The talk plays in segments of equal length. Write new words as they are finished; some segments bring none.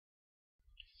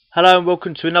Hello and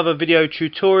welcome to another video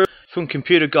tutorial from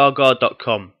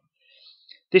computergaga.com.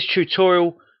 This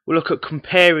tutorial will look at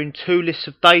comparing two lists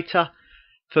of data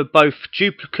for both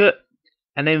duplicate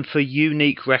and then for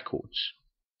unique records.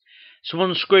 So on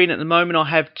the screen at the moment I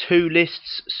have two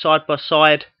lists side by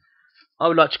side. I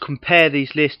would like to compare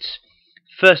these lists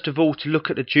first of all to look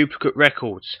at the duplicate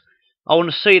records. I want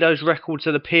to see those records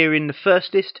that appear in the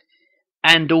first list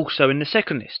and also in the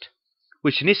second list,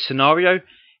 which in this scenario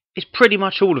is pretty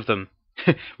much all of them,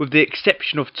 with the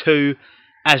exception of two,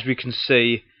 as we can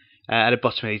see at the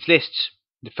bottom of these lists.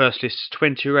 The first list is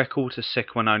 20 records, the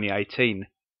second one only 18.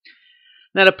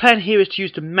 Now the plan here is to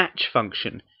use the match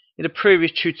function. In a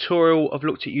previous tutorial I've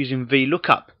looked at using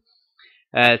VLOOKUP.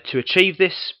 To achieve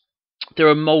this, there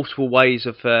are multiple ways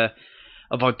of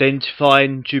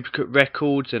identifying duplicate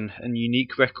records and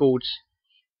unique records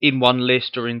in one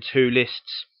list or in two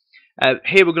lists.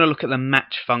 Here we're going to look at the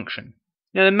match function.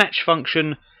 Now the match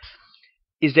function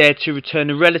is there to return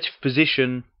the relative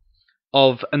position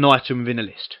of an item within a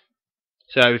list.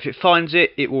 So if it finds it,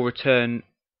 it will return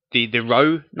the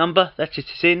row number that it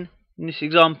is in this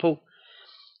example.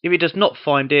 If it does not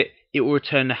find it, it will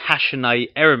return the #A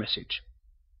error message.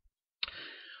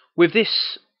 With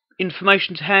this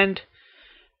information to hand,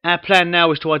 our plan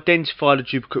now is to identify the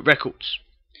duplicate records.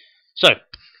 So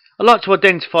I like to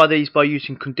identify these by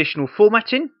using conditional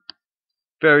formatting.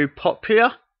 Very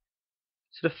popular.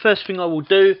 So the first thing I will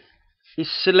do is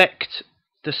select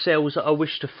the cells that I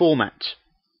wish to format,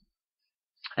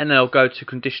 and then I'll go to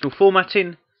conditional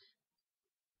formatting,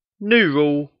 new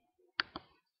rule.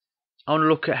 I want to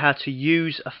look at how to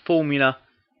use a formula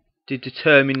to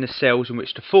determine the cells in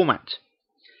which to format,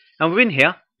 and within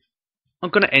here I'm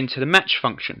going to enter the match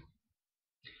function.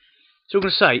 So I'm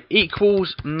going to say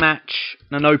equals match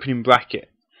and an opening bracket.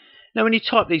 Now when you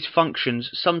type these functions,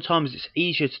 sometimes it's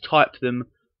easier to type them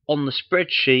on the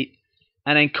spreadsheet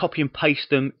and then copy and paste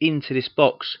them into this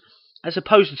box as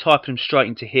opposed to typing them straight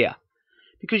into here,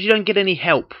 because you don't get any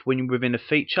help when you're within a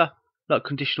feature like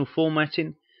conditional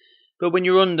formatting. But when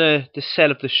you're on the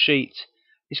cell of the sheet,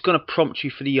 it's going to prompt you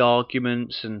for the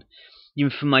arguments and the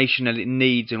information that it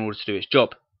needs in order to do its job.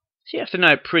 So you have to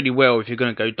know it pretty well if you're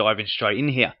going to go diving straight in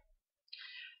here,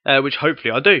 which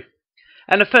hopefully I do.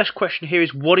 And the first question here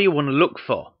is, what do you want to look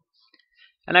for?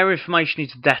 And our information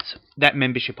is that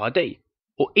membership ID,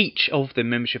 or each of the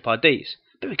membership IDs.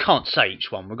 But we can't say each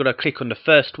one. We've got to click on the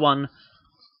first one,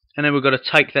 and then we've got to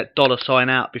take that $sign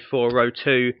out before row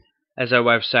 2 as our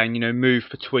way of saying, move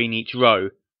between each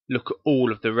row, look at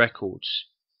all of the records,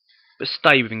 but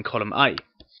stay within column A.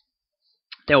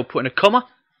 Then we'll put in a comma,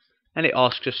 and it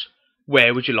asks us,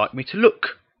 where would you like me to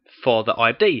look for the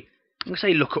ID? I'm going to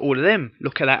say look at all of them,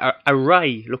 look at that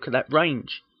array, look at that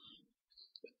range.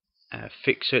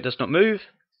 Fix so it does not move,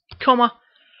 comma.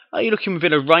 Are you looking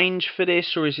within a range for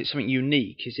this, or is it something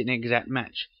unique? Is it an exact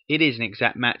match? It is an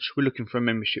exact match. We're looking for a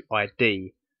membership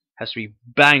ID. Has to be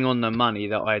bang on the money,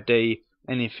 that ID.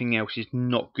 Anything else is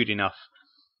not good enough.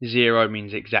 0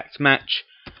 means exact match.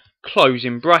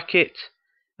 Closing bracket,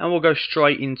 and we'll go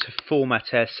straight into format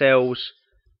our cells.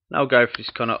 And I'll go for this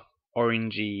kind of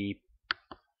orangey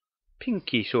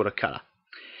pinky sort of colour,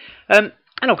 and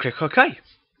I'll click OK,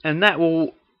 and that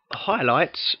will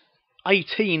highlight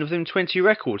 18 of them 20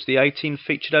 records, the 18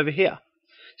 featured over here.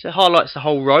 So it highlights the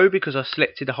whole row because I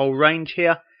selected the whole range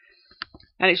here,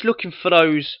 and it's looking for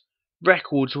those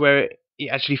records where it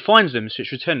actually finds them, so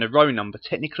it's returned the row number.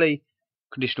 Technically,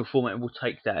 conditional formatting will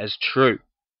take that as true.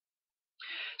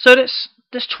 So let's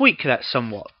tweak that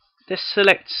somewhat. Let's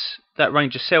select that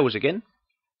range of cells again,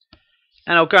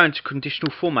 and I'll go into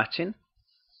conditional formatting,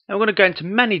 and we're going to go into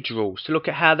manage rules to look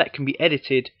at how that can be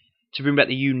edited to bring back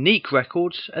the unique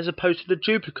records as opposed to the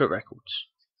duplicate records.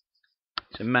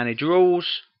 So manage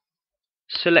rules,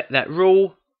 select that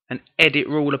rule and edit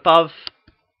rule above,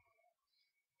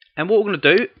 and what we're going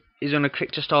to do is I'm going to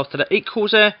click just after the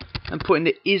equals there and put in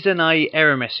the #A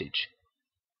error message,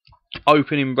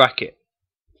 opening bracket,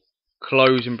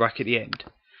 closing bracket at the end.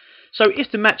 So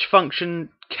if the match function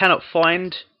cannot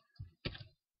find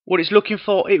what it's looking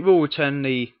for, it will return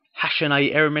the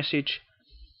 #A error message.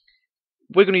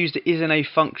 We're going to use the #A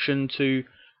function to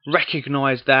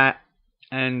recognize that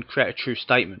and create a true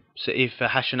statement. So if a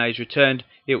 #A is returned,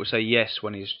 it will say yes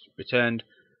when it's returned,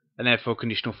 and therefore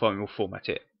conditional formatting will format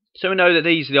it. So we know that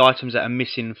these are the items that are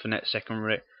missing from that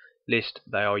second list.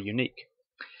 They are unique.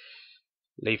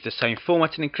 Leave the same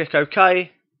formatting and click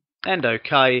OK, and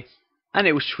OK, and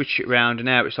it will switch it around, and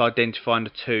now it's identifying the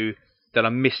two that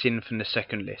are missing from the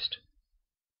second list.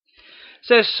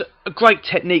 So there's a great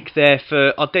technique there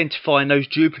for identifying those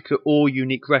duplicate or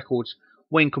unique records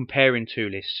when comparing two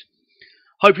lists.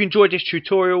 Hope you enjoyed this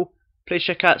tutorial. Please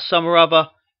check out some or other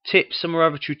tips, some or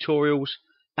other tutorials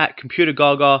at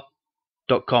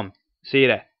computergaga.com. See you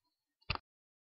there.